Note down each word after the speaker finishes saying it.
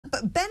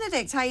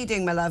Benedict, how you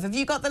doing, my love? Have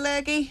you got the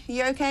lurgy?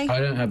 You okay? I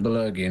don't have the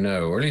lurgy,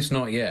 no, or at least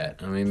not yet.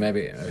 I mean,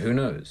 maybe, who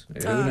knows?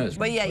 Who knows?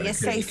 Well, yeah, you're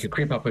safe. It could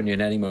creep up on you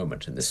at any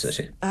moment in this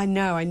city. I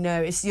know.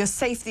 You're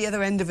safe the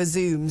other end of a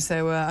Zoom,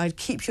 so I'd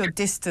keep your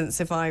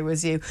distance if I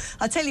was you.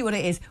 I'll tell you what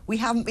it is. We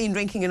haven't been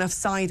drinking enough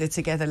cider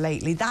together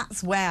lately.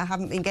 That's where I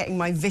haven't been getting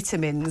my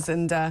vitamins,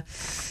 and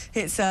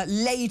it's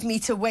laid me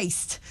to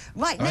waste.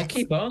 Right, I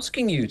keep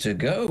asking you to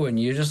go, and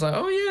you're just like,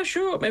 oh, yeah,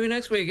 sure, maybe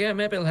next week, yeah,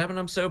 maybe it'll happen,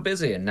 I'm so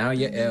busy, and now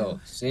you're ill.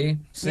 See?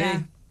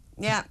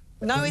 Yeah.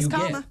 No, it's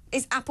karma.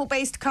 It's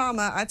apple-based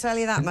karma, I tell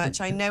you that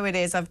much. I know it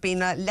is. I've been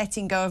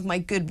letting go of my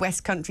good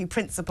West Country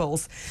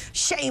principles.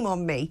 Shame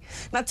on me.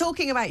 Now,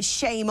 talking about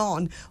shame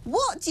on,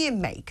 what do you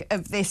make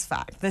of this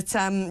fact that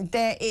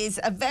there is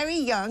a very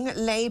young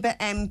Labour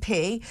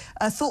MP,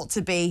 thought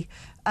to be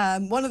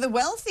one of the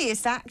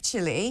wealthiest,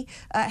 actually.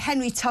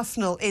 Henry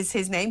Tufnell is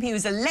his name. He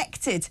was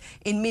elected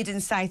in mid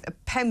and south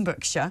of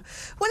Pembrokeshire.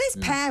 Well,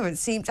 his parents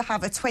seem to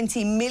have a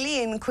 20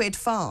 million quid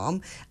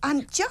farm,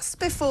 and just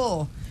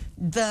before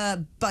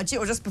the budget,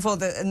 or just before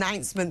the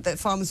announcement that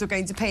farmers were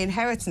going to pay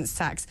inheritance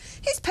tax,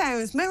 his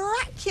parents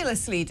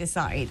miraculously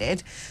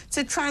decided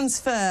to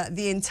transfer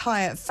the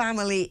entire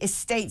family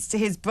estates to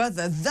his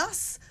brother,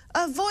 thus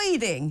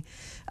avoiding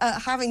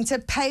having to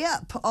pay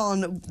up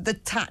on the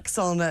tax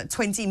on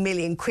 20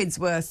 million quid's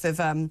worth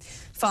of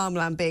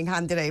farmland being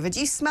handed over. Do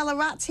you smell a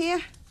rat here?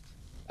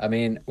 I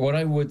mean, what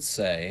I would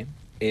say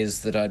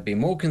is that I'd be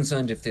more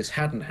concerned if this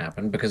hadn't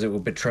happened, because it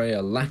would betray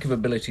a lack of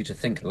ability to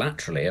think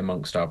laterally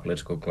amongst our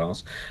political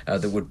class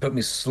that would put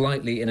me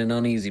slightly in an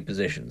uneasy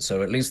position.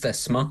 So at least they're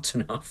smart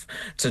enough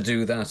to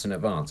do that in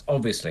advance.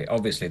 Obviously,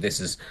 this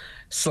is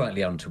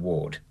slightly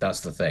untoward. That's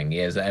the thing,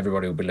 is that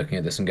everybody will be looking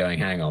at this and going,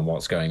 hang on,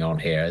 what's going on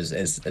here?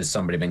 Has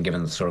somebody been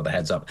given the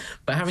heads up?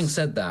 But having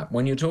said that,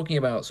 when you're talking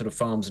about sort of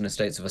farms and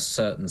estates of a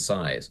certain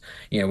size,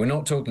 we're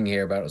not talking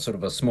here about sort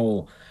of a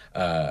small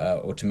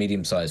or to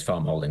medium-sized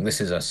farm holding. This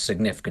is a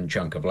significant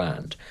chunk of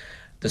land.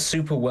 The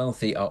super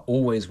wealthy are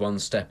always one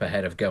step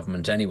ahead of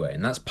government anyway,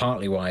 and that's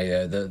partly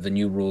why the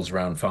new rules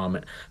around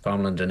farmland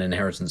and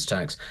inheritance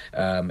tax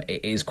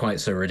is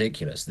quite so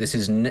ridiculous. This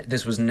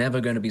was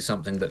never going to be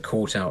something that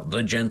caught out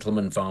the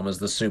gentleman farmers,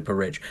 the super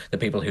rich, the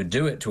people who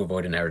do it to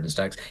avoid inheritance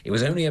tax. It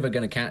was only ever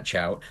going to catch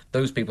out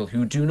those people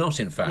who do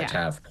not, in fact,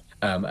 have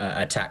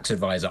a tax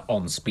advisor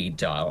on speed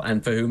dial,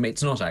 and for whom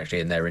it's not actually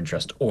in their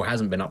interest, or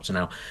hasn't been up to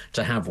now,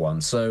 to have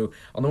one. So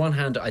on the one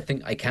hand, I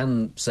think I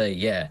can say,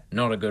 yeah,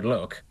 not a good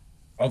look.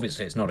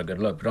 Obviously, it's not a good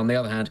look. But on the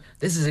other hand,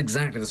 this is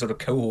exactly the sort of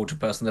cohort of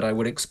person that I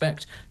would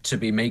expect to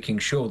be making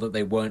sure that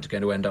they weren't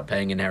going to end up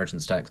paying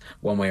inheritance tax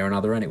one way or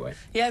another anyway.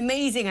 Yeah,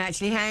 amazing,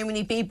 actually, how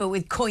many people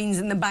with coins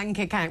in the bank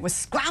account were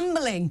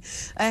scrambling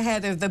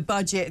ahead of the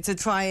budget to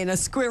try and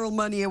squirrel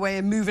money away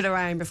and move it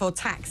around before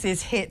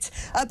taxes hit.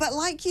 But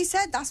like you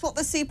said, that's what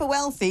the super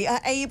wealthy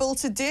are able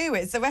to do.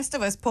 It's the rest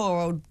of us poor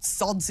old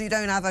sods who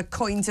don't have a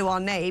coin to our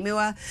name who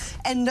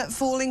end up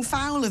falling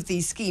foul of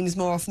these schemes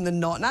more often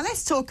than not. Now,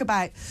 let's talk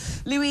about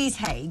Louise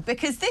Haigh,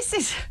 because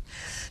this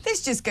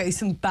just goes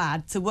from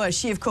bad to worse.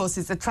 She, of course,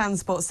 is the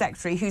Transport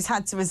Secretary who's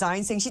had to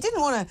resign, saying she didn't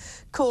want to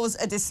cause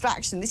a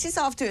distraction. This is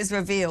after it was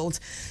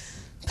revealed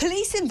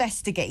police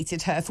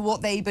investigated her for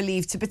what they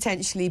believed to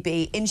potentially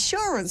be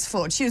insurance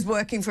fraud. She was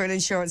working for an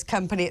insurance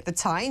company at the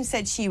time,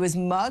 said she was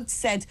mugged,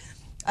 said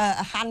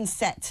a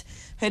handset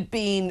had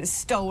been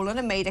stolen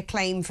and made a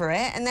claim for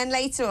it, and then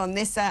later on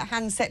this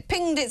handset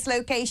pinged its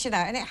location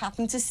out and it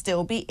happened to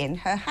still be in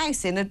her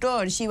house in a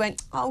drawer, and she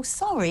went, oh,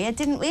 sorry, I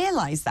didn't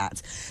realise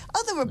that.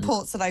 Other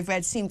reports that I've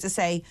read seem to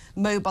say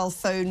mobile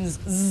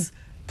phones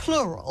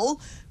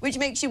plural, which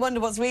makes you wonder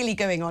what's really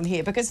going on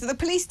here, because for the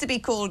police to be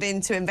called in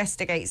to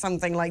investigate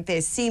something like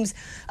this seems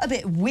a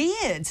bit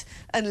weird,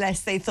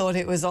 unless they thought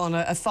it was on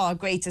a far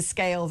greater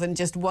scale than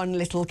just one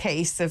little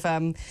case of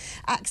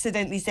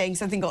accidentally saying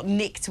something got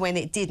nicked when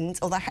it didn't.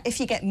 Although if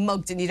you get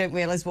mugged and you don't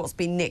realise what's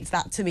been nicked,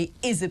 that to me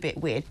is a bit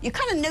weird. You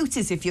kind of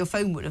notice if your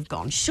phone would have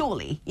gone,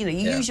 surely. You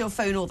use your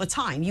phone all the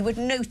time. You would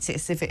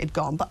notice if it had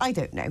gone, but I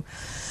don't know.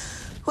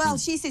 Well,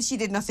 she said she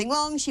did nothing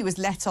wrong. She was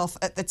let off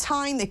at the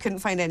time. They couldn't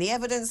find any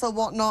evidence or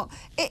whatnot.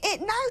 It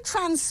now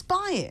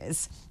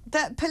transpires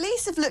that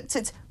police have looked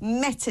at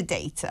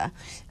metadata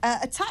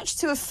attached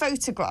to a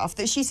photograph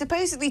that she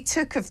supposedly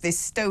took of this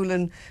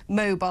stolen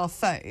mobile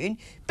phone,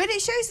 but it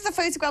shows that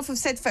the photograph of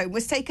said phone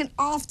was taken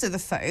after the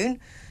phone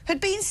had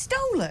been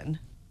stolen.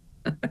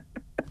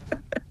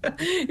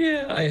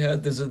 Yeah, I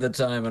heard this at the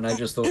time, and I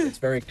just thought it's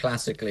very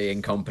classically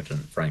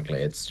incompetent,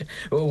 frankly.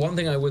 Well, one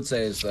thing I would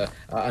say is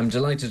I'm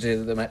delighted to hear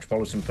that the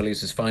Metropolitan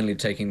Police is finally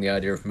taking the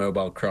idea of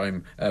mobile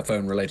crime,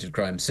 phone-related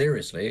crime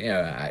seriously.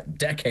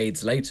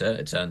 Decades later,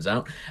 it turns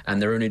out,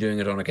 and they're only doing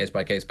it on a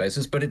case-by-case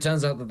basis, but it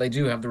turns out that they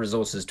do have the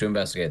resources to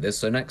investigate this.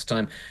 So next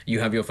time you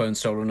have your phone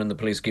stolen and the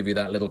police give you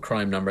that little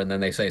crime number and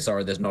then they say,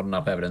 sorry, there's not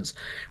enough evidence,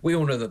 we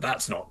all know that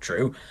that's not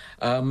true.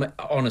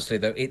 Honestly,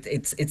 though,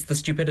 it's the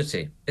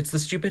stupidity. It's the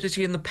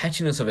stupidity in the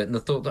pettiness of it and the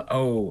thought that,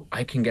 oh,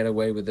 I can get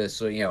away with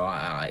this, or,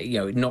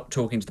 not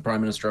talking to the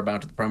Prime Minister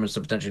about it, the Prime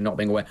Minister potentially not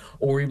being aware,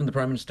 or even the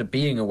Prime Minister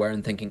being aware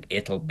and thinking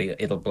it'll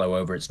blow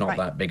over, it's not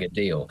that big a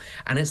deal.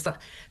 And it's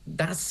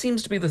that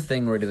seems to be the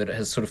thing, really, that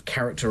has sort of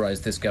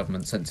characterized this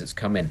government since it's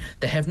come in.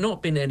 There have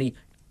not been any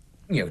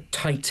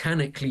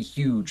titanically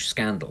huge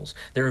scandals.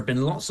 There have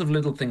been lots of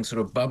little things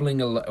sort of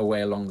bubbling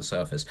away along the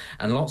surface,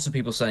 and lots of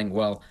people saying,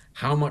 well,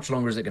 how much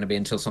longer is it going to be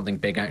until something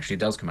big actually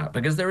does come out?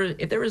 Because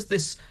if there is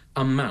this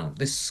amount,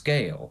 this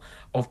scale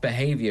of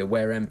behaviour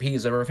where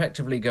MPs are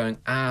effectively going,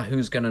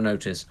 who's going to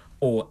notice,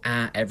 or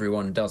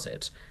everyone does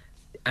it.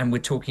 And we're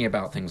talking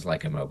about things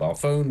like a mobile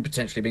phone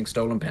potentially being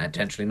stolen,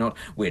 potentially not.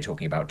 We're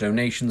talking about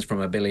donations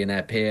from a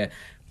billionaire peer.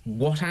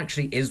 What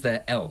actually is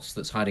there else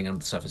that's hiding under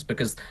the surface?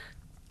 Because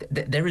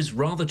there is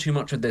rather too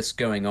much of this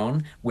going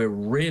on. We're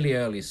really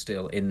early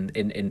still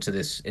into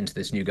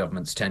this new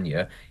government's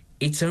tenure.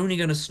 It's only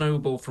going to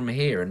snowball from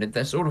here, and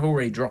they're sort of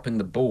already dropping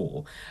the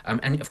ball.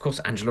 And of course,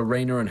 Angela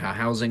Rayner and her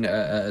housing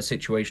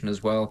situation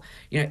as well.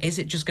 Is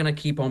it just going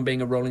to keep on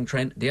being a rolling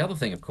train? The other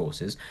thing, of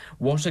course, is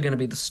what are going to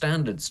be the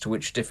standards to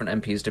which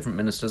different MPs, different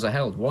ministers are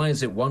held? Why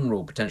is it one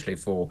rule potentially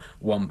for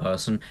one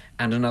person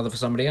and another for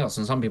somebody else?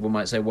 And some people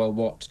might say, well,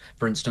 what,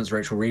 for instance,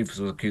 Rachel Reeves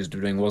was accused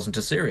of doing wasn't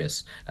as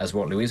serious as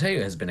what Louise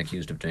Haigh has been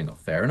accused of doing.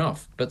 Fair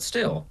enough, but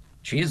still.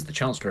 She is the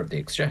Chancellor of the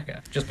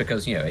Exchequer. Just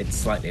because, it's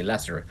slightly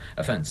lesser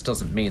offence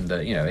doesn't mean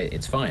that,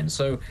 it's fine.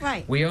 So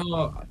we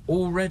are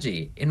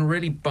already in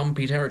really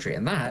bumpy territory,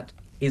 and that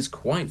is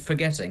quite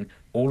forgetting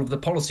all of the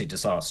policy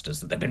disasters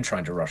that they've been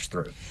trying to rush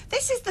through.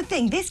 This is the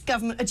thing. This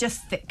government are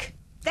just thick.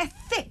 They're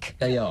thick.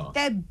 They are.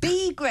 They're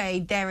B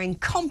grade, they're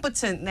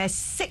incompetent, they're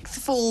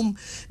sixth form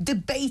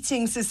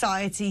debating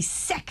society,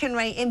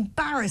 second-rate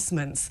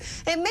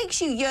embarrassments. It makes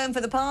you yearn for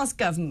the past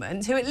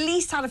government, who at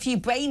least had a few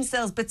brain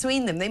cells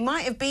between them. They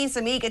might have been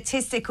some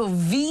egotistical,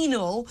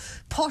 venal,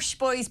 posh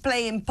boys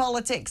playing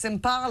politics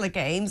and parlour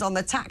games on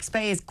the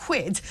taxpayers'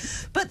 quid.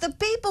 But the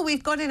people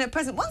we've got in at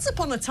present, once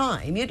upon a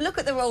time, you'd look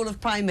at the role of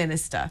Prime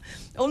Minister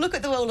or look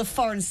at the role of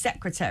Foreign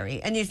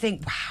Secretary and you'd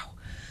think, wow,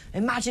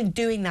 imagine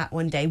doing that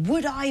one day.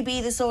 Would I be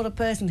the sort of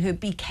person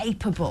who'd be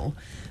capable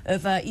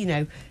of,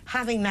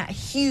 having that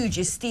huge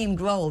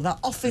esteemed role, that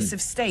office of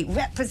state,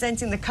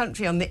 representing the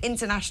country on the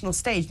international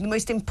stage, the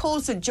most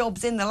important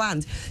jobs in the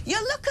land?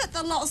 You look at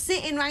the lot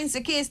sitting round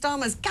Sir Keir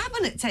Starmer's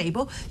cabinet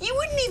table, you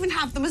wouldn't even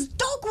have them as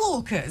dog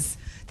walkers.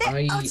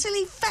 They're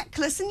utterly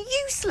feckless and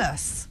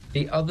useless.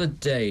 The other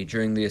day,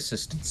 during the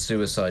assisted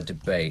suicide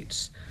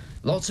debate,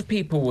 lots of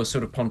people were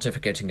sort of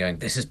pontificating, going,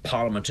 this is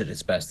Parliament at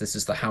its best, this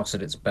is the House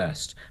at its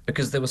best,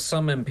 because there were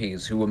some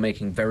MPs who were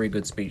making very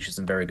good speeches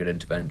and very good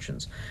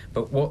interventions.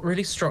 But what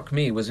really struck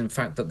me was, in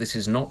fact, that this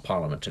is not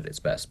Parliament at its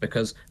best,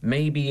 because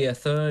maybe a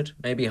third,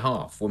 maybe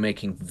half were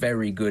making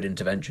very good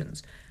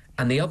interventions,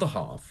 and the other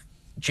half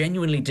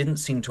genuinely didn't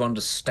seem to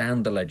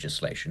understand the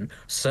legislation,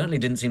 certainly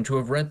didn't seem to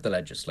have read the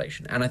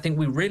legislation. And I think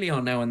we really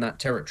are now in that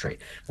territory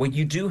where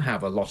you do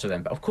have a lot of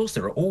MPs. Of course,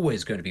 there are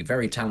always going to be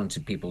very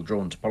talented people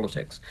drawn to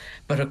politics,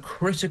 but a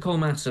critical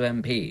mass of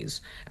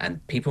MPs,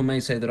 and people may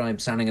say that I'm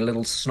sounding a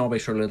little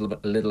snobbish or a little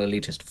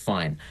elitist,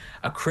 fine.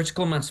 A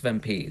critical mass of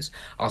MPs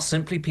are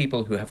simply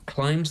people who have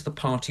climbed the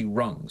party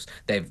rungs.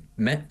 They've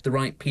met the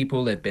right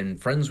people, they've been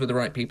friends with the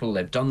right people,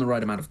 they've done the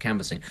right amount of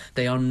canvassing.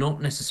 They are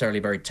not necessarily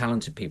very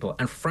talented people,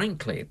 and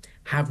frankly,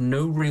 have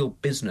no real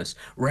business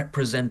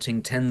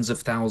representing tens of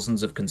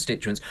thousands of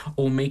constituents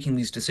or making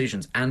these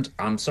decisions. And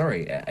I'm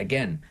sorry,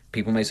 again,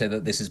 people may say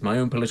that this is my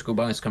own political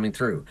bias coming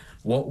through.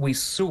 What we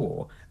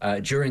saw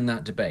during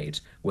that debate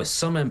were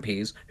some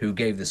MPs who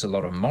gave this a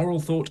lot of moral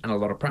thought and a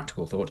lot of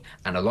practical thought,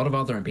 and a lot of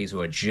other MPs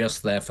who are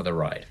just there for the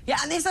ride. Yeah,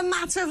 and it's a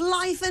matter of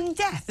life and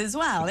death as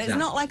well. Exactly. It's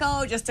not like,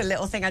 oh, just a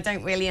little thing, I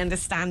don't really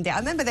understand it. I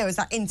remember there was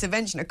that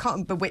intervention, I can't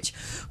remember which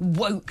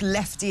woke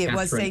lefty it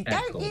was, saying,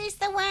 don't use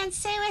the word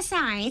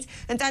suicide.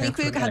 And Danny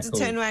Kruger had to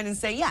turn around and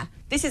say, yeah,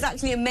 this is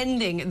actually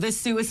amending the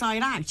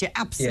Suicide Act. You're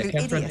absolute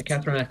idiot.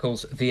 Catherine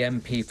Eccles, the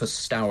MP for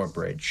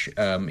Stourbridge,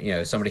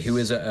 somebody who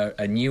is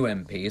a new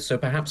MP, so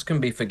perhaps can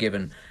be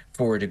forgiven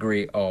for a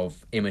degree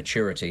of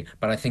immaturity,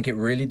 but I think it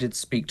really did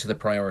speak to the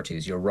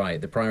priorities. You're right,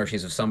 the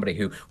priorities of somebody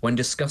who, when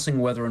discussing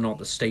whether or not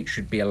the state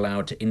should be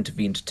allowed to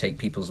intervene to take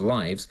people's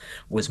lives,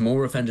 was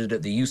more offended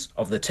at the use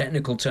of the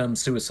technical term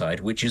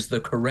suicide, which is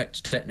the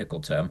correct technical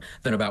term,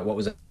 than about what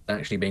was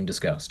actually being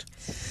discussed.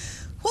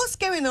 What's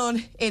going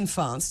on in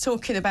France?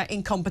 Talking about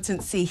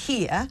incompetency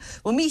here.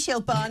 Well,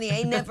 Michel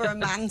Barnier, never a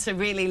man to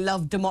really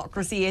love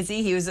democracy, is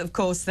he? He was, of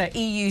course, the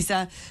EU's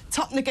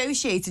top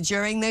negotiator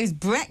during those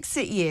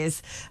Brexit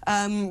years.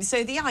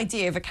 So the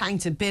idea of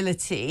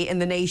accountability in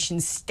the nation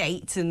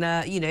state and,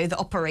 the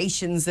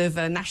operations of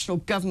a national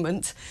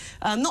government,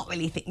 not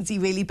really things he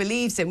really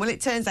believes in. Well, it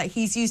turns out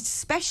he's used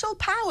special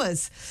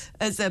powers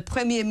as a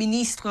Premier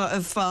Ministre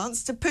of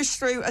France to push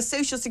through a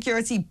social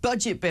security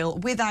budget bill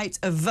without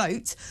a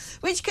vote,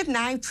 which could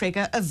now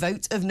trigger a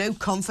vote of no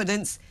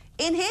confidence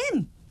in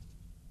him.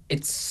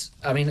 It's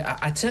I mean,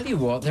 I tell you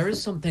what, there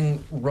is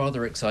something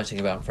rather exciting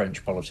about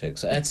French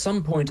politics. At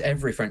some point,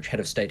 every French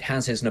head of state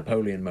has his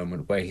Napoleon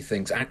moment where he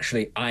thinks,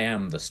 actually, I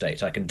am the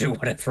state. I can do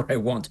whatever I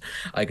want.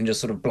 I can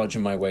just sort of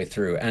bludgeon my way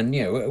through. And,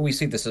 we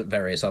see this at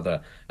various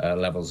other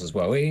levels as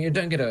well. We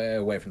don't get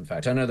away from the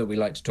fact. I know that we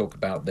like to talk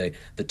about the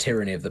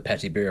tyranny of the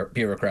petty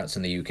bureaucrats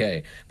in the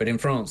UK, but in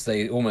France,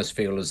 they almost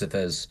feel as if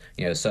there's,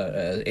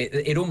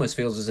 it almost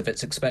feels as if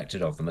it's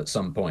expected of them at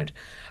some point,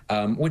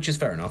 which is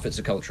fair enough. It's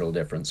a cultural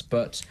difference.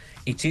 But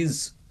it is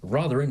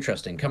rather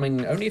interesting,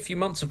 coming only a few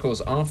months, of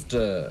course,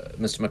 after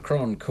Mr.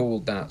 Macron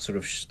called that sort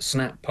of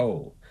snap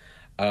poll,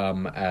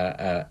 and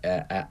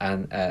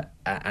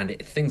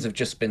things have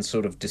just been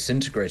sort of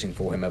disintegrating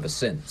for him ever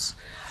since,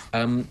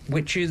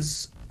 which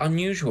is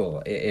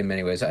unusual in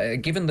many ways,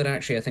 given that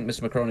actually I think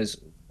Mr. Macron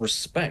is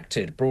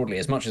respected broadly,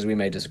 as much as we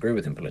may disagree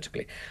with him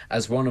politically,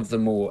 as one of the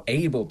more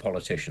able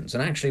politicians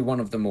and actually one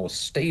of the more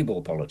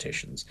stable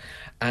politicians.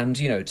 And,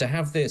 to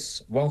have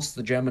this whilst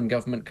the German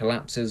government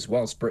collapses,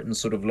 whilst Britain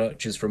sort of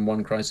lurches from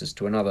one crisis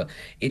to another,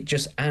 it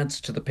just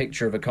adds to the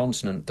picture of a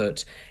continent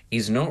that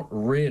is not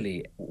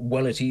really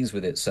well at ease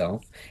with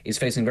itself, is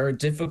facing very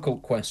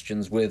difficult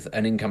questions with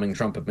an incoming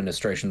Trump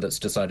administration that's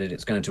decided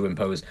it's going to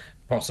impose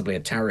possibly a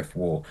tariff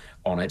war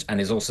on it,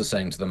 and is also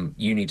saying to them,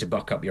 you need to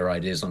buck up your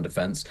ideas on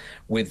defense,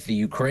 with the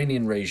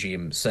Ukrainian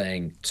regime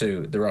saying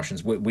to the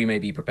Russians, we may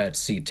be prepared to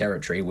cede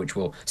territory, which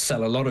will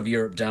sell a lot of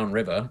Europe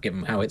downriver,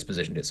 given how it's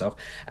positioned itself,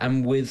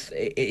 and with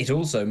it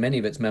also, many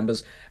of its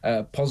members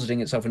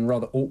positing itself in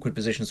rather awkward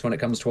positions when it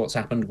comes to what's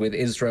happened with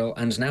Israel,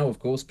 and now, of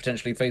course,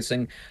 potentially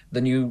facing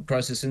the new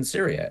crisis in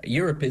Syria.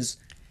 Europe is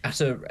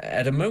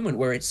at a moment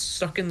where it's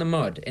stuck in the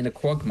mud, in a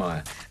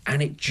quagmire,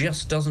 and it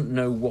just doesn't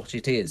know what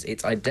it is.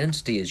 Its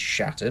identity is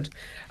shattered,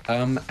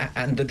 and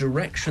the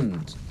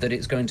direction that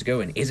it's going to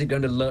go in. Is it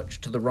going to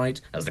lurch to the right,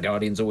 as the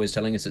Guardian's always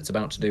telling us it's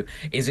about to do?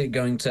 Is it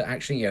going to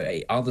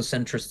actually, are the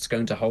centrists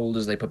going to hold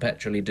as they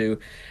perpetually do?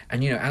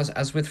 And,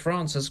 as with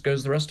France, as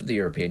goes the rest of the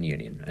European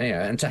Union.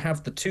 And to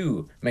have the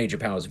two major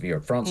powers of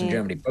Europe, France and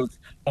Germany, both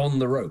on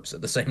the ropes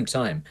at the same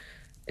time,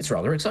 it's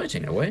rather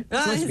exciting in a way.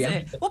 It's nice to be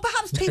out. Well,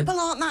 perhaps people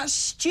aren't that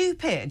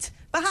stupid.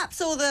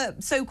 Perhaps all the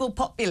so-called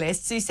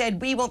populists who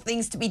said we want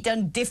things to be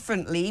done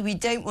differently, we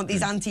don't want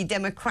these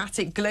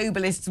anti-democratic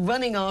globalists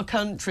running our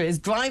countries,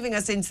 driving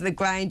us into the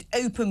ground,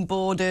 open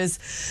borders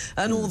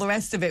and all the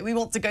rest of it. We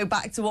want to go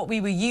back to what we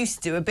were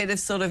used to, a bit of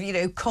sort of,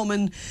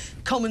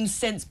 common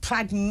sense,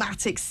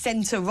 pragmatic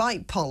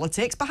centre-right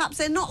politics. Perhaps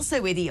they're not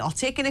so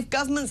idiotic, and if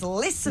governments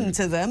listened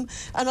to them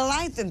and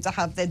allowed them to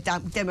have their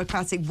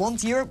democratic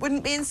wants, Europe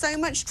wouldn't be in so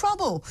much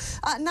trouble.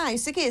 Now,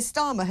 Sir Keir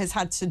Starmer has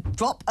had to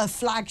drop a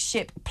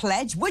flagship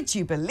pledge. Would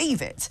you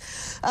believe it?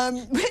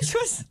 Which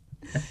was,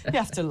 you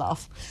have to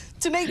laugh,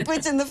 to make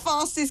Britain the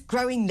fastest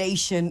growing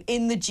nation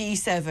in the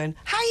G7.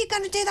 How are you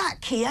going to do that,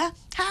 Keir?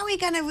 How are we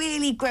going to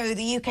really grow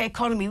the UK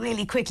economy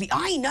really quickly?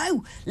 I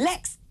know,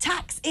 let's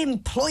tax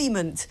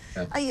employment.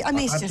 Yeah. I mean,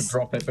 I it's had just to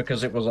drop it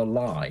because it was a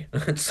lie.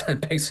 So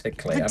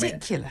basically,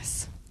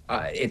 ridiculous.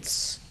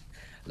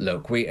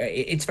 Look,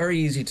 it's very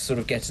easy to sort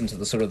of get into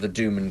the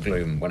doom and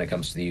gloom when it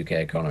comes to the UK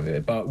economy,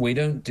 but we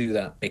don't do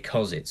that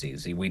because it's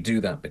easy. We do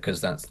that because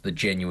that's the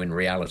genuine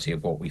reality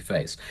of what we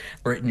face.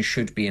 Britain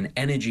should be an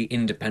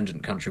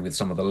energy-independent country with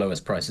some of the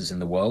lowest prices in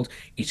the world.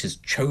 It has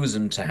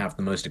chosen to have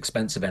the most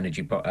expensive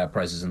energy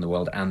prices in the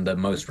world and the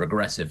most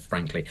regressive,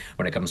 frankly,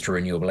 when it comes to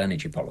renewable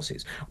energy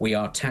policies. We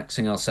are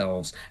taxing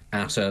ourselves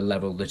at a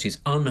level that is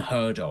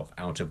unheard of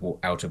out of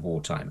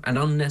wartime, and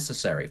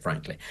unnecessary,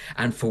 frankly.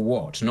 And for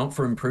what? Not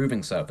for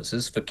improving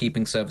services, for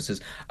keeping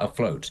services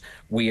afloat.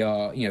 We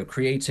are,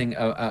 creating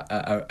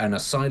an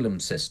asylum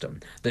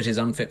system that is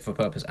unfit for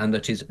purpose and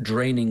that is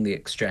draining the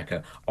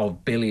exchequer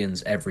of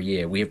billions every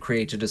year. We have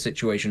created a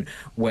situation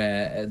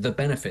where the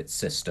benefits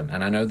system,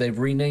 and I know they've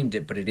renamed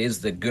it, but it is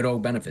the good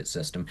old benefits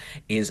system,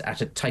 is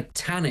at a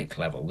titanic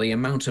level. The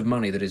amount of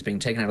money that is being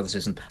taken out of the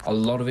system, a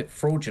lot of it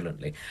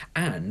fraudulently,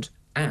 and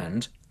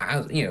as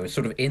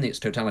sort of in its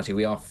totality,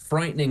 we are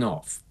frightening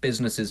off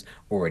businesses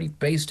already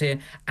based here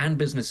and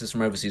businesses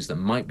from overseas that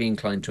might be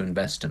inclined to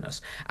invest in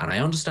us. And I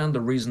understand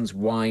the reasons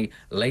why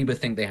Labour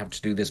think they have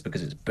to do this,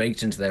 because it's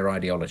baked into their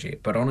ideology.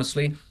 But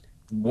honestly,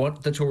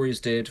 what the Tories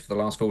did for the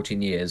last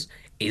 14 years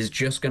is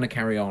just going to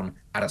carry on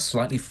at a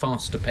slightly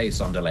faster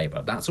pace under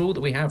Labour. That's all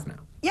that we have now.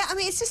 Yeah, I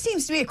mean, it just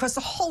seems to be across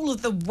the whole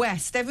of the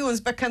West,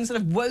 everyone's become sort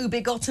of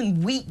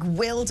woe-begotten,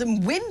 weak-willed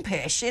and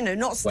wimpish,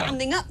 not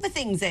standing up for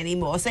things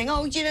anymore, saying,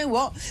 oh, do you know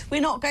what, we're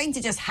not going to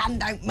just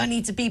hand out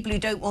money to people who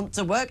don't want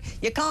to work.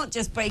 You can't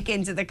just break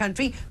into the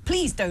country.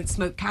 Please don't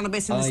smoke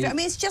cannabis in the street. I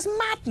mean, it's just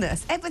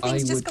madness.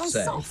 Everything's just gone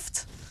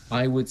soft.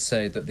 I would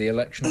say that the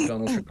election of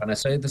Donald Trump, and I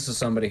say this as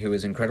somebody who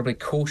is incredibly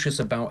cautious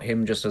about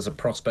him just as a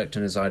prospect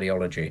and his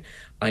ideology,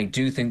 I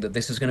do think that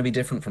this is going to be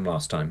different from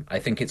last time. I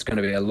think it's going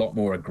to be a lot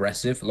more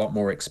aggressive, a lot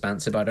more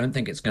expansive. I don't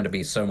think it's going to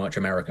be so much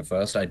America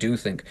first. I do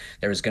think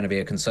there is going to be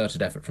a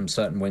concerted effort from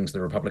certain wings of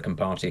the Republican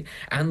Party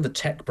and the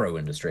tech bro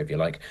industry, if you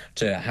like,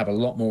 to have a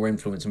lot more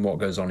influence in what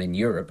goes on in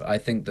Europe. I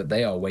think that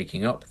they are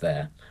waking up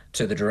there.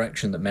 to the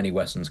direction that many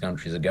Western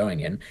countries are going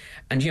in.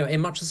 And, you know,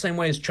 in much the same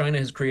way as China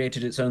has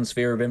created its own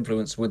sphere of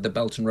influence with the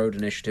Belt and Road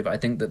Initiative, I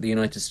think that the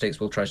United States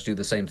will try to do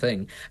the same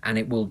thing, and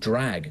it will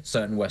drag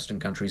certain Western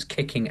countries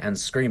kicking and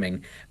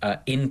screaming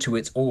into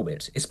its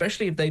orbit,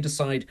 especially if they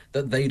decide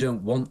that they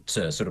don't want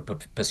to sort of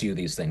pursue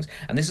these things.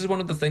 And this is one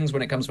of the things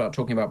when it comes about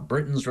talking about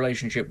Britain's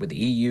relationship with the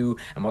EU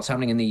and what's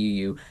happening in the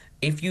EU.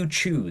 If you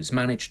choose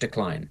managed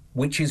decline,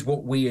 which is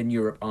what we in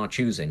Europe are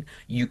choosing,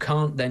 you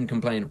can't then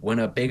complain when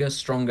a bigger,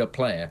 stronger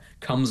player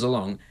comes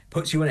along,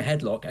 puts you in a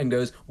headlock and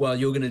goes, well,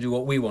 you're going to do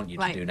what we want you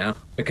to do now,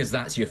 because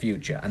that's your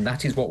future. And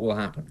that is what will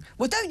happen.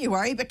 Well, don't you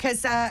worry,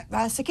 because Sir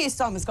Keir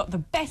Starmer's got the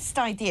best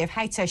idea of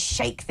how to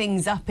shake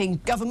things up in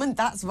government.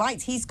 That's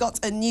right. He's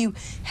got a new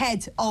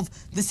head of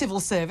the civil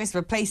service,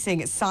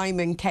 replacing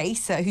Simon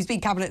Case, who's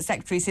been Cabinet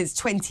Secretary since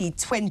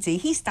 2020.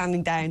 He's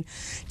standing down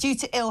due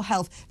to ill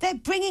health. They're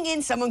bringing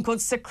in someone called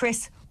Sir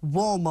Chris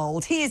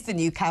Wormold. He is the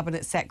new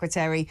Cabinet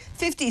Secretary,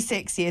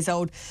 56 years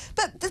old.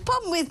 But the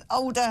problem with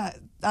old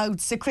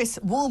Sir Chris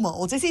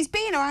Wormold is he's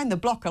been around the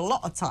block a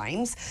lot of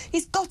times.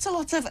 He's got a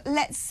lot of,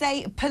 let's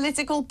say,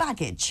 political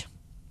baggage.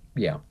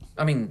 Yeah.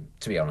 I mean,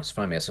 to be honest,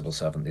 find me a civil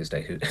servant these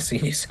days, a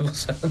senior civil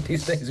servant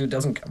these days who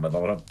doesn't come with a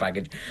lot of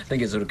baggage. I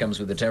think it sort of comes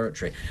with the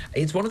territory.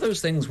 It's one of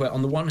those things where,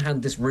 on the one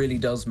hand, this really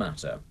does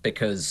matter,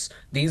 because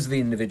these are the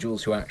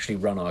individuals who actually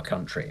run our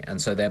country. And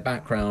so their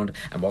background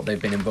and what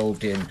they've been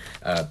involved in,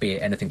 be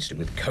it anything to do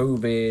with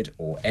COVID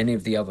or any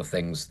of the other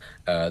things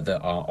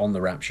that are on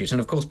the rap sheet. And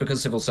of course,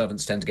 because civil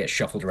servants tend to get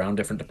shuffled around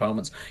different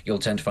departments, you'll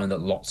tend to find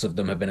that lots of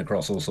them have been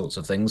across all sorts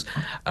of things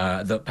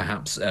that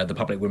perhaps the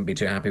public wouldn't be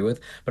too happy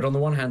with. But on the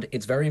one hand,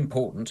 it's very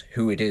important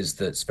who it is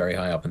that's very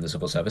high up in the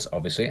civil service.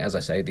 Obviously, as I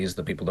say, these are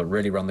the people that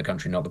really run the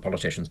country, not the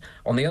politicians.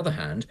 On the other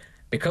hand,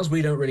 because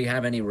we don't really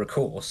have any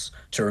recourse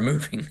to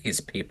removing these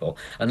people,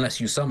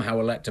 unless you somehow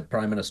elect a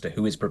prime minister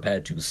who is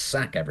prepared to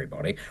sack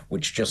everybody,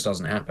 which just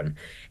doesn't happen,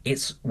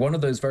 it's one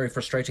of those very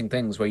frustrating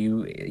things where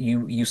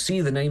you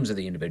see the names of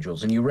the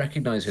individuals and you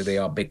recognize who they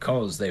are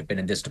because they've been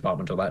in this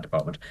department or that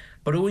department,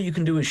 but all you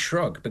can do is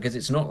shrug, because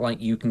it's not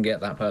like you can get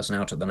that person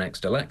out at the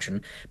next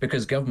election,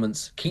 because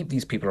governments keep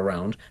these people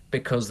around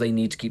because they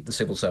need to keep the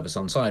civil service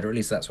on side, or at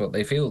least that's what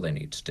they feel they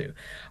need to do.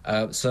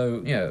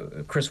 So, you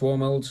know, Chris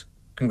Wormold,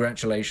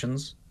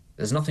 congratulations.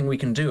 There's nothing we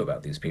can do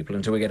about these people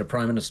until we get a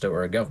prime minister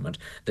or a government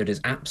that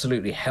is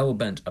absolutely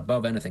hell-bent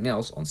above anything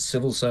else on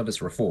civil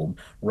service reform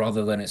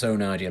rather than its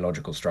own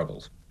ideological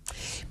struggles.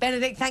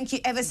 Benedict, thank you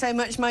ever so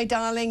much, my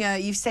darling.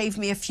 You've saved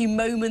me a few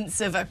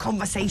moments of a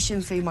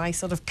conversation through my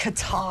sort of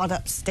catarrhed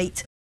up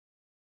state.